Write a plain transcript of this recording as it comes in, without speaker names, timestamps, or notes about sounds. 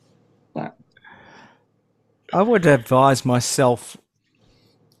I would advise myself.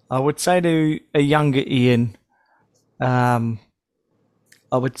 I would say to a younger Ian, um,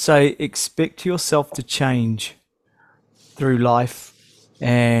 I would say expect yourself to change through life,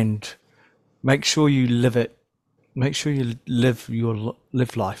 and make sure you live it. Make sure you live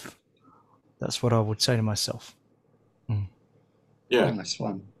life. That's what I would say to myself. Yeah. Nice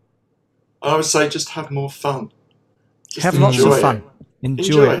one. I would say just have more fun. Just Have lots of enjoy fun. it. Enjoy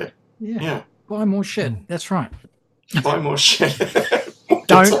Enjoy it. it. Yeah. Yeah. Buy more shit. That's right. Buy more shit.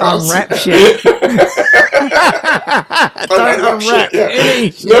 Don't Guitars. unwrap shit. Don't unwrap unwrap shit, yeah.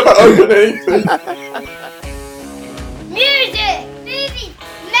 any shit. Never open anything. Music, movies,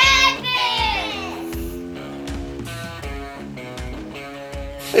 madness!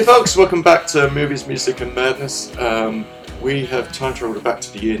 Hey folks, welcome back to Movies, Music and Madness. We have time traveled back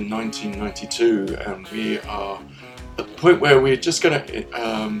to the year 1992, and we are at the point where we're just going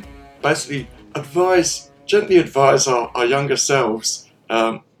to basically gently advise our younger selves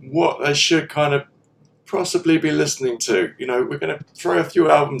what they should kind of possibly be listening to. You know, we're going to throw a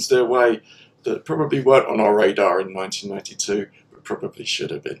few albums their way that probably weren't on our radar in 1992, but probably should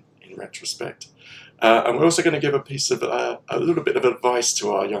have been in retrospect. And we're also going to give a little bit of advice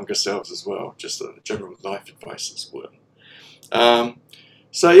to our younger selves as well, just a general life advice as well.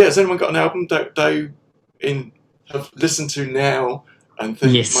 So yeah, has anyone got an album that they have listened to now and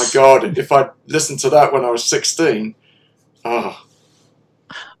think, Yes. my God, if I'd listened to that when I was 16,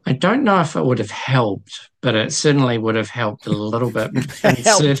 I don't know if it would have helped, but it certainly would have helped a little bit.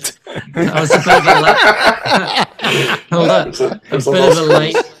 Helped. I was a bit of a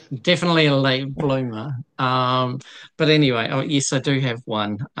late, definitely a late bloomer. But anyway, yes, I do have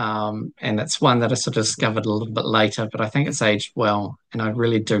one, and it's one that I sort of discovered a little bit later, but I think it's aged well, and I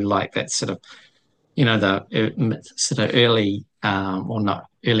really do like that sort of, the sort of early, not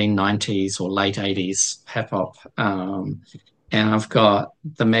early 90s or late 80s hip hop. And I've got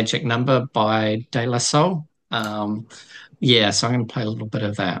The Magic Number by De La Soul. So I'm going to play a little bit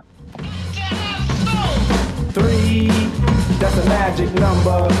of that. 3, that's a magic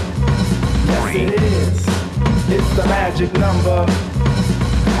number. Yes, it is. It's the magic number.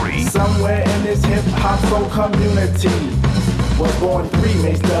 Somewhere in this hip-hop soul community was born 3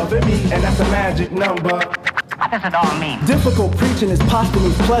 makes love and me, and that's a magic number. What does it all mean? Difficult preaching is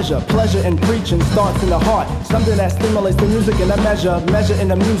posthumous pleasure. Pleasure in preaching starts in the heart. Something that stimulates the music in a measure. Measure in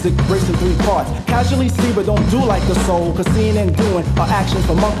the music breaks in 3 parts. Casually see but don't do like the soul. Cause seeing and doing are actions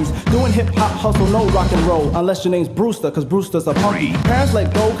for monkeys. Doing hip hop hustle, no rock and roll. Unless your name's Brewster, cause Brewster's a punky. Parents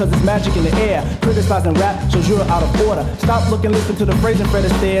let go cause it's magic in the air. Criticizing rap shows you're out of order. Stop looking, listen to the phrase and Fred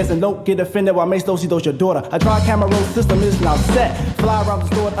Astaire. And don't get offended while Mace Dosey does your daughter. A dry camera roll system is now set. Fly around the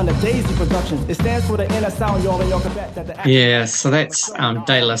store under Daisy Productions. It stands for the inner sound, y'all, and y'all can bet that the Yeah, so that's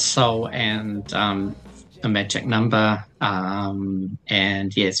De La Soul and A Magic Number. And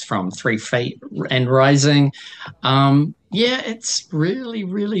it's from 3 Feet and Rising. It's really,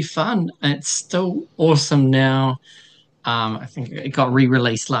 really fun. It's still awesome now. I think it got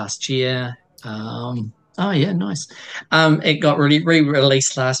re-released last year. Nice. It got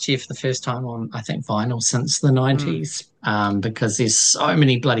re-released last year for the first time on, I think, vinyl since the 90s, because there's so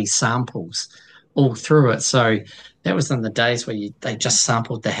many bloody samples all through it. So that was in the days where they just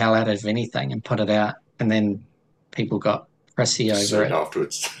sampled the hell out of anything and put it out, and then people got pressy over it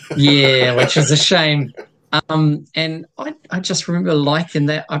afterwards. Yeah, which is a shame. And I just remember liking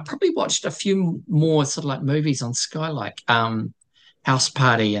that. I probably watched a few more sort of like movies on Sky, like House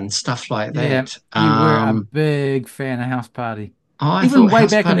Party and stuff like that. Yeah, you were a big fan of House Party. I Even thought way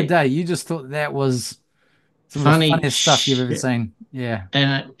House back in Party- the day, you just thought that was some of Funny the funniest stuff you've ever shit. seen. Yeah.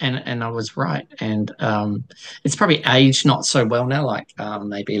 And I was right. And it's probably aged not so well now, like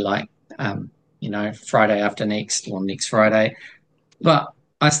maybe like Friday after next or next Friday. But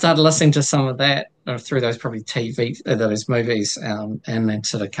I started listening to some of that through those probably those movies, and then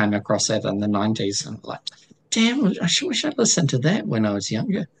sort of came across that in the 90s, and like, damn, I wish I'd listened to that when I was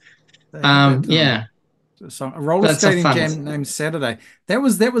younger. Song, a roller That's a skating fun jam one. named Saturday. That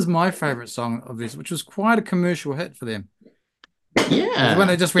was my favorite song of this, which was quite a commercial hit for them. Yeah, When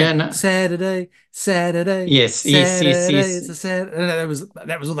they just went no. Saturday. Yes. Saturday, it's a Saturday. And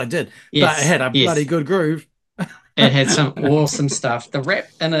that was all they did. Yes, But it had a yes. bloody good groove. It had some awesome stuff. The rap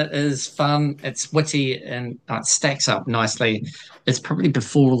in it is fun. It's witty and it stacks up nicely. It's probably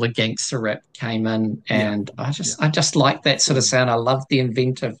before the gangster rap came in, and I just like that sort of sound. I love the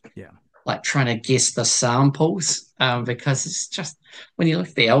inventive, like trying to guess the samples, because it's just when you look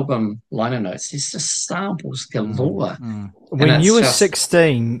at the album liner notes, it's just samples galore. When you were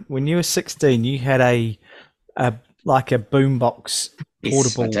 16, you had a boombox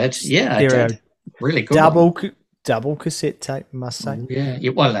portable Yes, I did. Yeah, I stereo. did. Really good one. Double cassette tape, I must say. Yeah.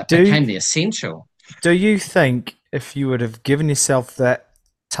 Well, that Do became the essential. Do you think if you would have given yourself that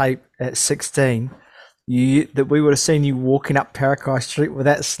tape at 16, that we would have seen you walking up Parakai Street with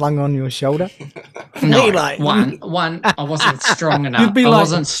that slung on your shoulder? No, Like- one. I wasn't strong enough. You'd be I like-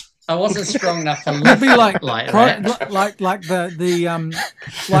 wasn't strong enough to You'd lift be it like like like that. like like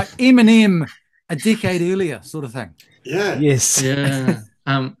Eminem a decade earlier, sort of thing. Yeah. Yes. Yeah.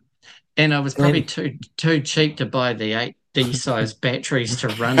 And I was probably too cheap to buy the 8D size batteries to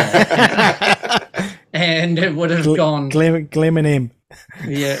run it, and it would have gone. Glim and M.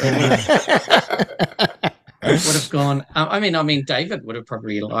 Yeah, it would have gone. I mean, David would have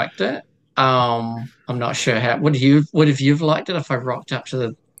probably liked it. I'm not sure how. Would have you liked it if I rocked up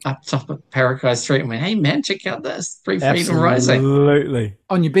top of Parakai Street and went, "Hey man, check out this 3 feet and rising." Absolutely.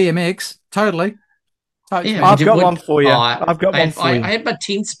 On your BMX, totally. Yeah, I've got one for you. I've got one for you. I had my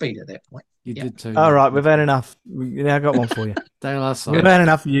 10-speed at that point. You Yeah. did too. All right, we've had enough. Now I've got one for you. De La Soul. We've had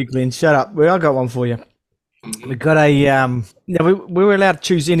enough of you, Glenn. Shut up. I got one for you. Mhm. We got a Now we were allowed to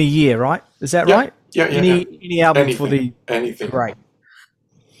choose any year, right? Is that Yeah. right? Yeah, Any album for the anything. great.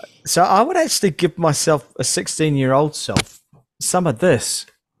 So I would actually give myself a 16-year-old self some of this.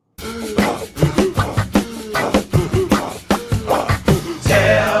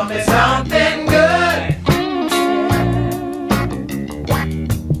 Tell me something good.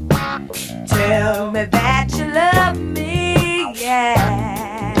 Tell me that you love me,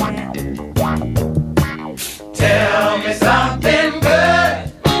 yeah. Tell me something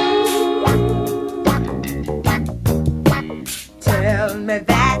good. Tell me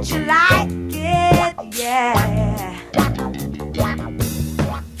that you like it, yeah. Got no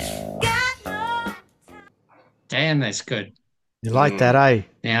Damn, that's good. You like that, eh?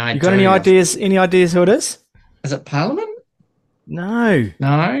 Yeah, I You got do. any ideas? Any ideas who it is? Is it Parliament? No.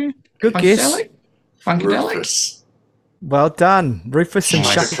 No. Good guess. Funkadelic? Rufus. Well done, Rufus and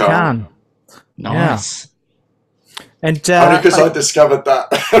Shaka Shaka Khan. Nice. And Only because I discovered that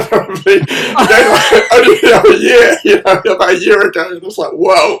probably only about a year, about a year ago. And I was like,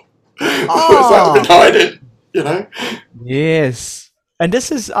 whoa, what's that been hiding? yes. And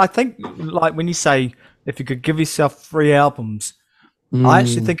this is, I think, like when you say if you could give yourself 3 albums, I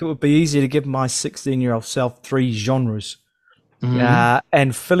actually think it would be easier to give my 16-year-old self 3 genres.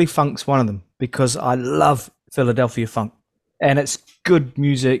 And Philly Funk's one of them because I love Philadelphia funk, and it's good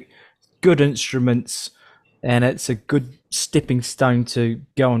music, good instruments, and it's a good stepping stone to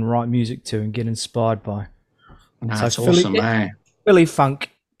go and write music to and get inspired by. No, So it's Philly- awesome, eh? Philly Funk,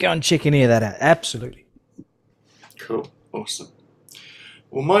 go and check any of that out. Absolutely. Cool, awesome.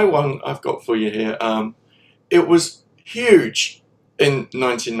 Well, my one I've got for you here, it was huge in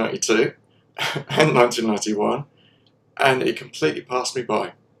 1992 and 1991, and it completely passed me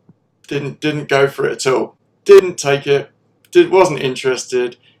by. Didn't go for it at all. Didn't take it. Wasn't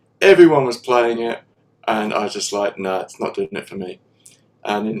interested. Everyone was playing it, and I was just like, nah, it's not doing it for me.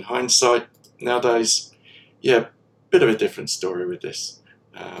 And in hindsight, nowadays, yeah, bit of a different story with this.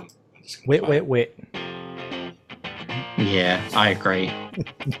 I'm just gonna play it. Wet. Yeah, I agree.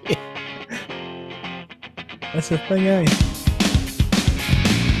 That's the thing, eh?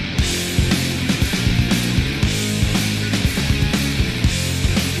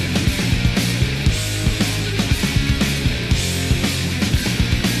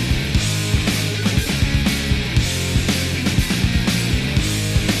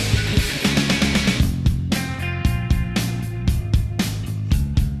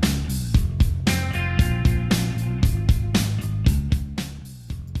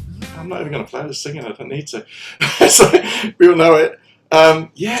 I'm not even going to play the singing. I don't need to. So, we all know it.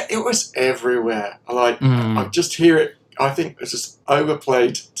 Yeah, it was everywhere. I just hear it. I think it's just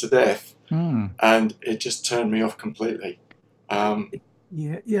overplayed to death, and it just turned me off completely.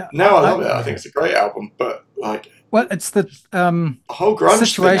 Yeah. Now I love it. I think it's a great album, but Well, it's the a whole grunge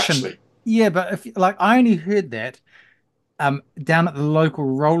situation. thing, actually. Yeah, but if I only heard that down at the local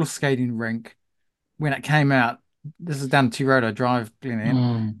roller skating rink when it came out. This is down T Road I Drive,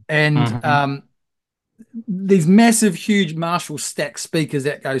 Glen, and these massive, huge Marshall stack speakers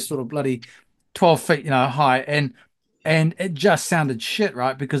that go sort of bloody 12 feet, high, and it just sounded shit,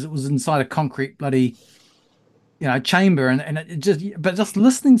 right? Because it was inside a concrete bloody, chamber, and it just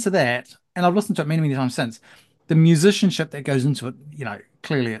listening to that, and I've listened to it many, many times since. The musicianship that goes into it,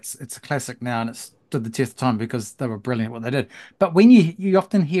 clearly it's a classic now, and it's stood the test of time because they were brilliant at what they did. But when you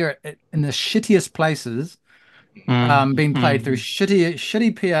often hear it in the shittiest places, being played through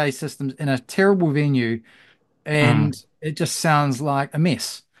shitty PA systems in a terrible venue, and it just sounds like a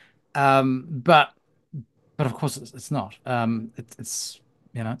mess. But of course it's not. It's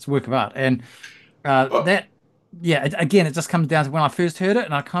it's a work of art, and But Again, it just comes down to when I first heard it,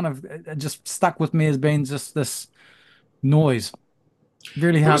 and it just stuck with me as being just this noise.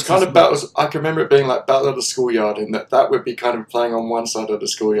 Really it hard was to kind of sort of. battles. I can remember it being like Battle of the Schoolyard, and that would be kind of playing on one side of the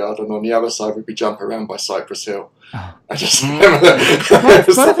schoolyard, and on the other side would be Jump Around by Cypress Hill. Oh, I just remember that. both, It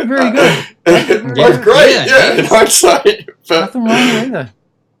was both are like very that. good. Both are very Both good. great, Yeah, yeah, in yes. hindsight. But Nothing wrong with either.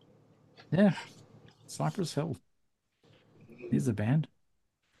 Yeah, Cypress Hill. Here's a band.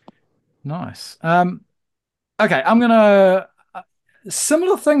 Nice. Okay, I'm gonna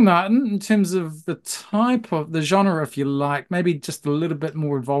similar thing, Martin, in terms of the type of the genre, if you like, maybe just a little bit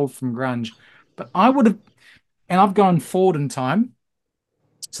more evolved from grunge. But I would have, and I've gone forward in time.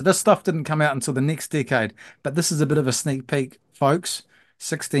 So this stuff didn't come out until the next decade, but this is a bit of a sneak peek, folks.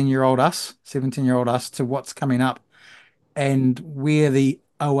 16-year-old us, 17-year-old us to what's coming up and where the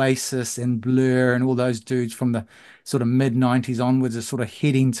Oasis and Blur and all those dudes from the sort of mid 90s onwards are sort of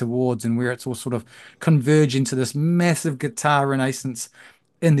heading towards and where it's all sort of converging to this massive guitar renaissance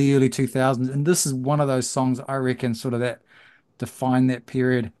in the early 2000s. And this is one of those songs I reckon sort of that define that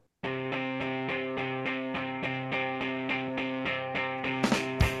period.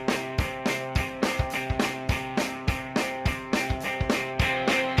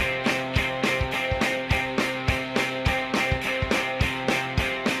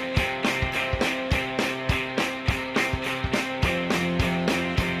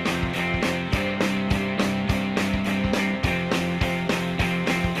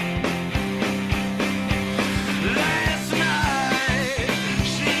 Last night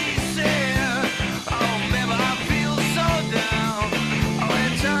she said, "Oh, baby, I feel so down. Oh,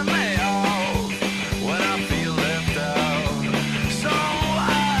 it turned me off when I feel left out. So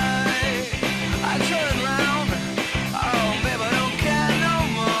I turn around. Oh, baby, I don't care no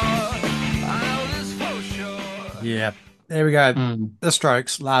more. I know this for sure." Yeah, there we go. The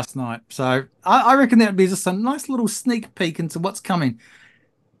Strokes last night. So I reckon that would be just a nice little sneak peek into what's coming,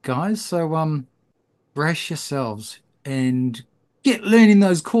 guys. So brace yourselves and get learning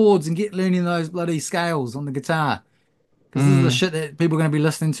those chords and get learning those bloody scales on the guitar because this is the shit that people are going to be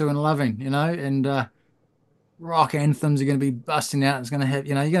listening to and loving, and rock anthems are going to be busting out. It's going to have,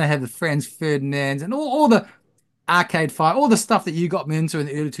 you're going to have the Franz Ferdinands and all the Arcade Fire, all the stuff that you got me into in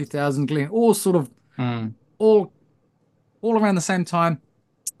the early 2000s, Glenn, all sort of all all around the same time,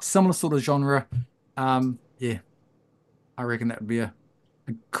 similar sort of genre. Yeah, I reckon that would be a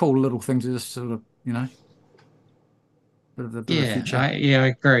cool little thing to just sort of, bit of the Yeah, future. I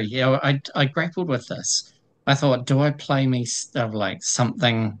agree. Yeah, I grappled with this. I thought, do I play me stuff like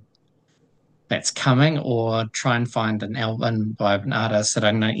something that's coming, or try and find an album by an artist that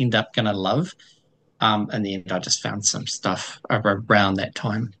I know end up gonna love? In the end, I just found some stuff around that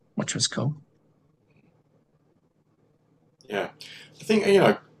time, which was cool. yeah, I think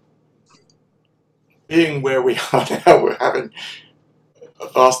being where we are now, we're having a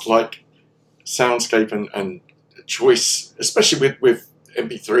vast soundscape and choice, especially with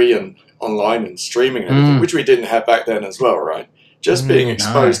MP3 and online and streaming and everything, which we didn't have back then as well, right? Just being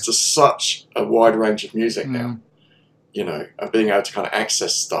exposed to such a wide range of music now, and being able to kind of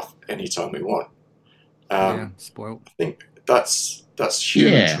access stuff anytime we want. Spoiled. I think that's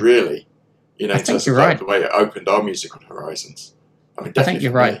huge, really. In terms of the way it opened our musical horizons. I mean, I think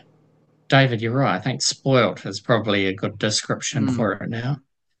you're right, me. David. You're right. I think "spoiled" is probably a good description for it now.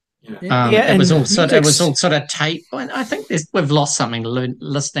 Yeah. It was all sort of tape. I think we've lost something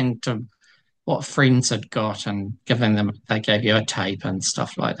listening to what friends had got and they gave you a tape and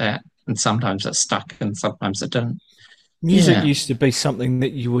stuff like that. And sometimes it stuck and sometimes it didn't. Music used to be something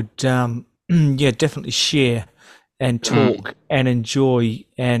that you would, definitely share and talk and enjoy.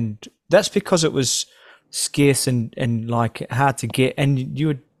 And that's because it was scarce and like hard to get. And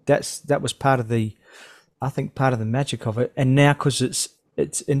that was part of the magic of it. And now, because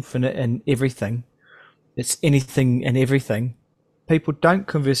it's infinite and everything, it's anything and everything, people don't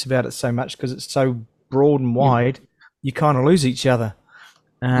converse about it so much because it's so broad and wide. You kind of lose each other.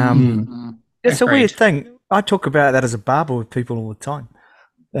 It's a weird thing. I talk about that as a barber with people all the time,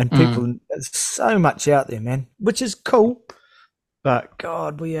 and people, there's so much out there, man, which is cool. But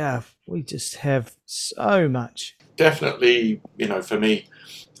God, we just have so much. Definitely, for me,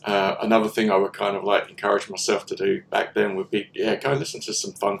 another thing I would kind of encourage myself to do back then would be, go listen to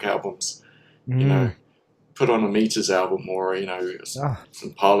some funk albums, put on a Meters album or,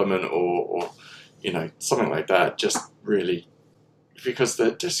 some Parliament or something like that. Just really, because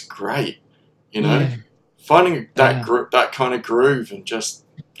they're just great, finding that kind of groove and just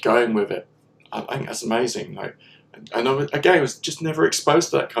going with it. I think that's amazing. And again, I was just never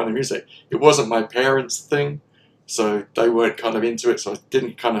exposed to that kind of music. It wasn't my parents' thing, so they weren't kind of into it. So I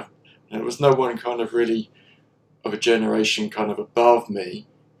didn't kind of There was no one kind of really of a generation kind of above me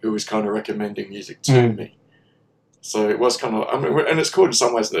who was kind of recommending music to me. So it was kind of, I mean, and it's cool in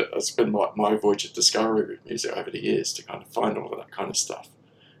some ways that it's been my voyage of discovery with music over the years to kind of find all of that kind of stuff.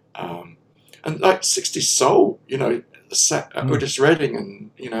 And like 60s soul, you know, Otis Redding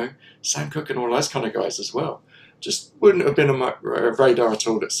and, you know, Sam Cooke and all those kind of guys as well. Just wouldn't have been on my radar at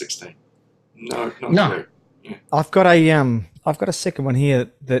all at 16. No. Clue. Yeah. I've got a second one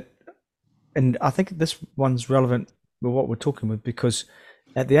here that, and I think this one's relevant with what we're talking with, because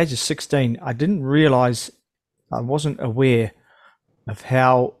at the age of 16, I didn't realize, I wasn't aware of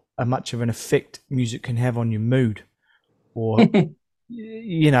how much of an effect music can have on your mood. Or,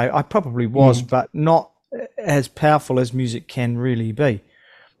 you know, I probably was, but not as powerful as music can really be.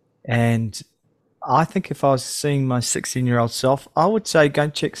 And I think if I was seeing my 16-year-old self, I would say go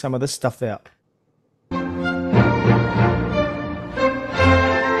and check some of this stuff out.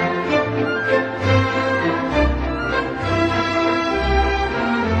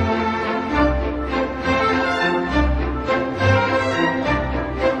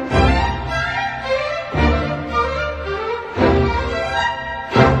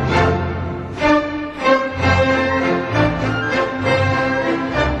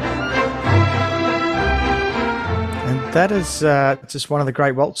 That is just one of the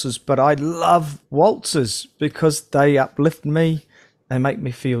great waltzes, but I love waltzes because they uplift me, they make me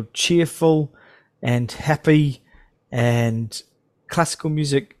feel cheerful and happy, and classical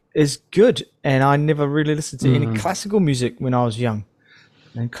music is good, and I never really listened to any classical music when I was young,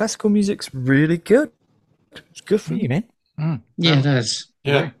 and classical music's really good. It's good for you, man. Yeah, it is.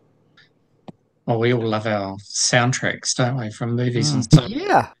 Yeah. Well, we all love our soundtracks, don't we, from movies and stuff.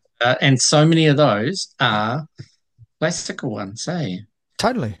 Yeah, and so many of those are classical ones, eh?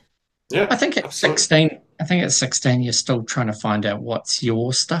 totally. Yeah. I think at absolutely. 16, you're still trying to find out what's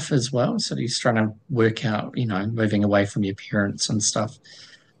your stuff as well. So you're trying to work out, you know, moving away from your parents and stuff.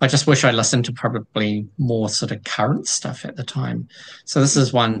 I just wish I listened to probably more sort of current stuff at the time. So this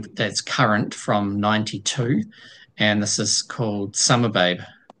is one that's current from 92, and this is called Summer Babe.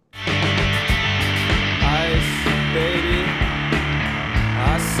 Ice, baby,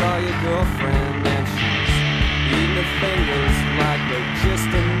 I saw your girlfriend and she's eating her fingers like they're just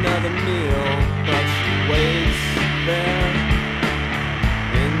another meal, but she waits there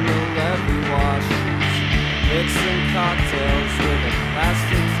in the levee while she's mixing cocktails with a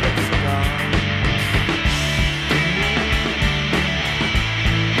plastic tip cigar.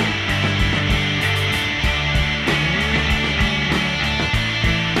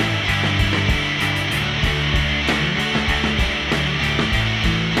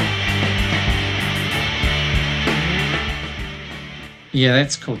 Yeah,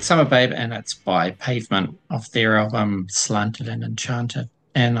 that's called Summer Babe, and it's by Pavement off their album Slanted and Enchanted.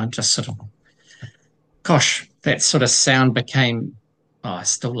 And I just sort of, gosh, that sort of sound became, I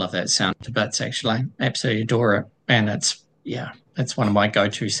still love that sound to bits, actually. Absolutely adore it. And it's one of my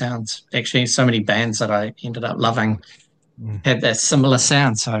go-to sounds. Actually, so many bands that I ended up loving had that similar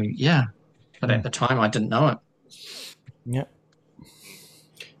sound. So, yeah. But at the time, I didn't know it. Yeah.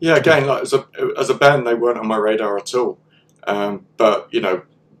 Yeah, again, like as a band, they weren't on my radar at all. But, you know,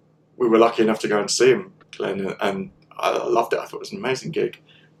 we were lucky enough to go and see him, Glenn, and I loved it. I thought it was an amazing gig.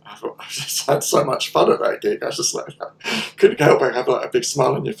 I just had so much fun at that gig. I was just like, couldn't help but have like a big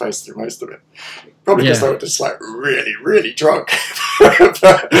smile on your face through most of it. Probably because they were just like really, really drunk. but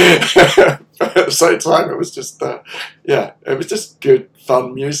at the same time, it was just, it was just good,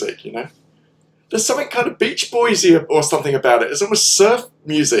 fun music, you know. There's something kind of Beach Boysy or something about it. It's almost surf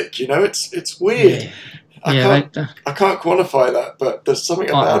music, you know. It's weird. Yeah. I can't quantify that, but there's something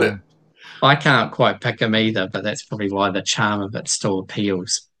about it. I can't quite pick them either, but that's probably why the charm of it still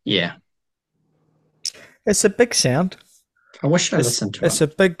appeals. Yeah. It's a big sound. I wish I listened to it.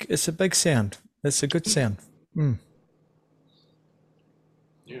 It's a big sound. It's a good sound.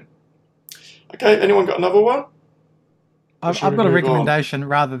 Yeah. Okay, anyone got another one? I've got a recommendation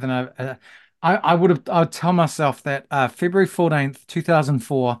rather than I would tell myself that February 14th,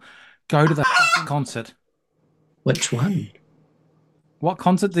 2004, go to the concert. Which one? What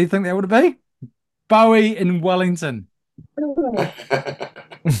concert do you think that would be? Bowie in Wellington.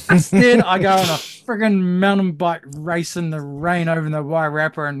 Instead, I go on a friggin' mountain bike race in the rain over the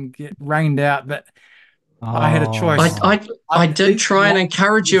Wairarapa and get rained out, but I had a choice. I did try and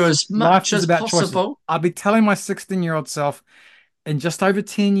encourage you as much as possible. Choices. I'll be telling my 16-year-old self, in just over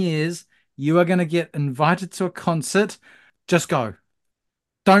 10 years, you are going to get invited to a concert. Just go.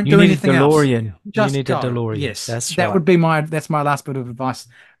 Don't do anything else. Just you need go. a DeLorean. Yes, that's that right. would be my last bit of advice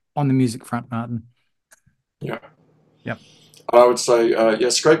on the music front, Martin. Yeah. Yep. I would say, yeah,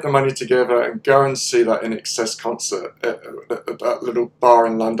 scrape the money together and go and see that In Excess concert at that little bar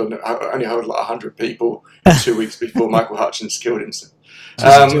in London. It only held like 100 people 2 weeks before Michael Hutchence killed himself.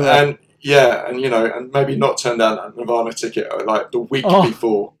 And yeah, and and maybe not turn down that Nirvana ticket like the week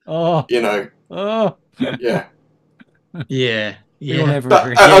before. Yeah. Yeah. You'll never But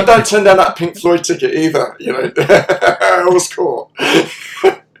regret I don't turn down that Pink Floyd ticket either. I was caught.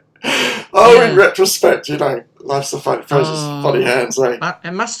 In retrospect, life's a funny, throws its funny hands, eh?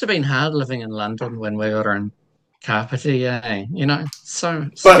 It must have been hard living in London when we were in Carpety, eh? So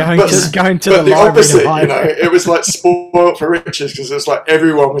going to the library opposite, it was like spoiled for riches because it's like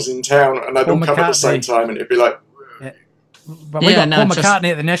everyone was in town and they'd all come at the same time, and it'd be like, But we got Paul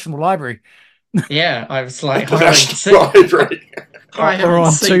McCartney at the National Library. Yeah, I was like, the National Library. Or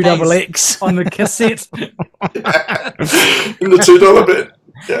on 2XX on the cassette. In the $2 bit.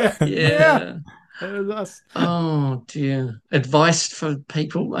 Yeah. Oh dear. Advice for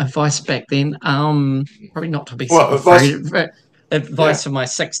people. Advice back then. Probably not to be so afraid. Advice for my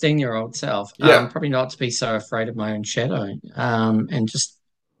 16-year-old self. Probably not to be so afraid of my own shadow. And just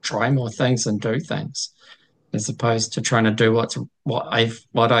try more things and do things, as opposed to trying to do what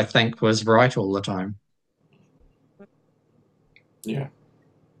I think was right all the time. Yeah.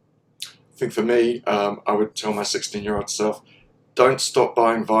 I think for me, I would tell my 16-year-old self, don't stop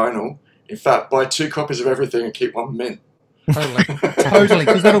buying vinyl. In fact, buy 2 copies of everything and keep one mint. Totally,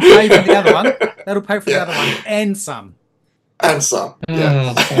 because that'll pay for the other one. That'll pay for the other one and some. And some,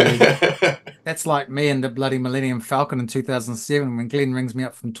 yeah. That's like me and the bloody Millennium Falcon in 2007 when Glenn rings me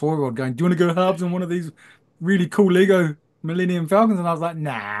up from Toy World going, do you want to go halves on one of these really cool Lego Millennium Falcons? And I was like,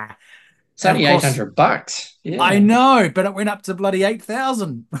 nah. It's only $800. Yeah. I know, but it went up to bloody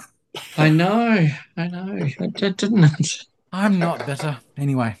 8,000. I know. It didn't. I'm not bitter.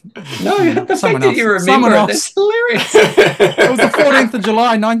 Anyway. No, the fact that you remember it, that's hilarious. It was the 14th of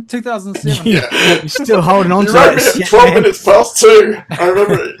July, 2007. You're still holding on to that. that shit, 12 minutes past 2. I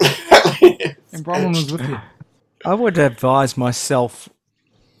remember it. And Bronwyn was with you. I would advise myself,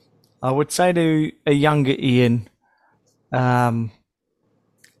 I would say to a younger Ian, I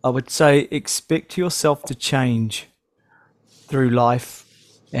would say expect yourself to change through life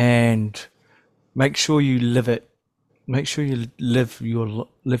and make sure you live it. Make sure you live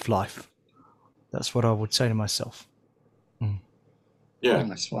life. That's what I would say to myself. Yeah.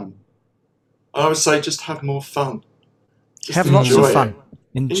 Nice one. I would say just have more fun. Just have lots of fun.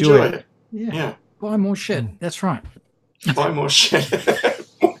 Enjoy it. Yeah. Buy more shit. That's right. Buy more shit.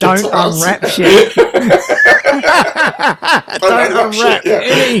 Don't unwrap shit. Don't unwrap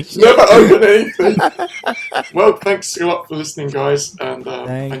anything. Never open anything. Well, thanks a lot for listening, guys. And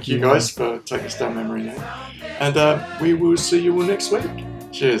thank you guys for taking us down memory lane. And we will see you all next week.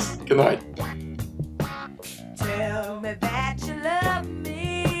 Cheers. Good night. Tell me that you love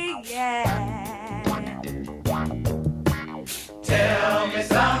me, yeah. Tell me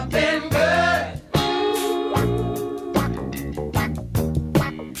something good.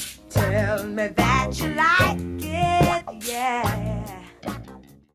 Tell me that you like it, yeah.